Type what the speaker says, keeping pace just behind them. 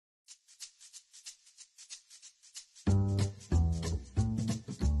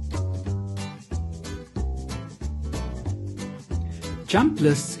Jump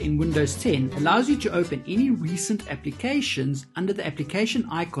Lists in Windows 10 allows you to open any recent applications under the application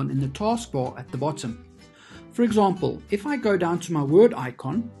icon in the taskbar at the bottom. For example, if I go down to my Word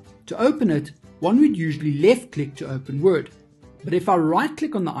icon, to open it, one would usually left click to open Word. But if I right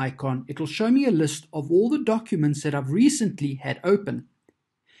click on the icon, it will show me a list of all the documents that I've recently had open.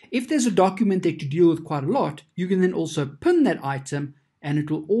 If there's a document that you deal with quite a lot, you can then also pin that item and it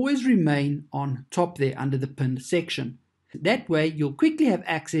will always remain on top there under the pinned section. That way you'll quickly have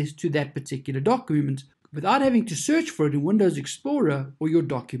access to that particular document without having to search for it in Windows Explorer or your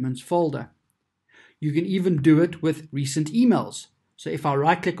Documents folder. You can even do it with recent emails. So if I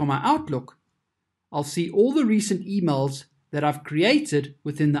right click on my Outlook, I'll see all the recent emails that I've created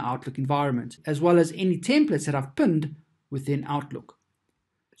within the Outlook environment, as well as any templates that I've pinned within Outlook.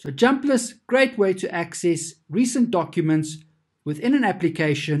 So Jump Lists, great way to access recent documents within an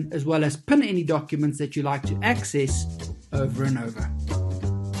application, as well as pin any documents that you like to access over and over.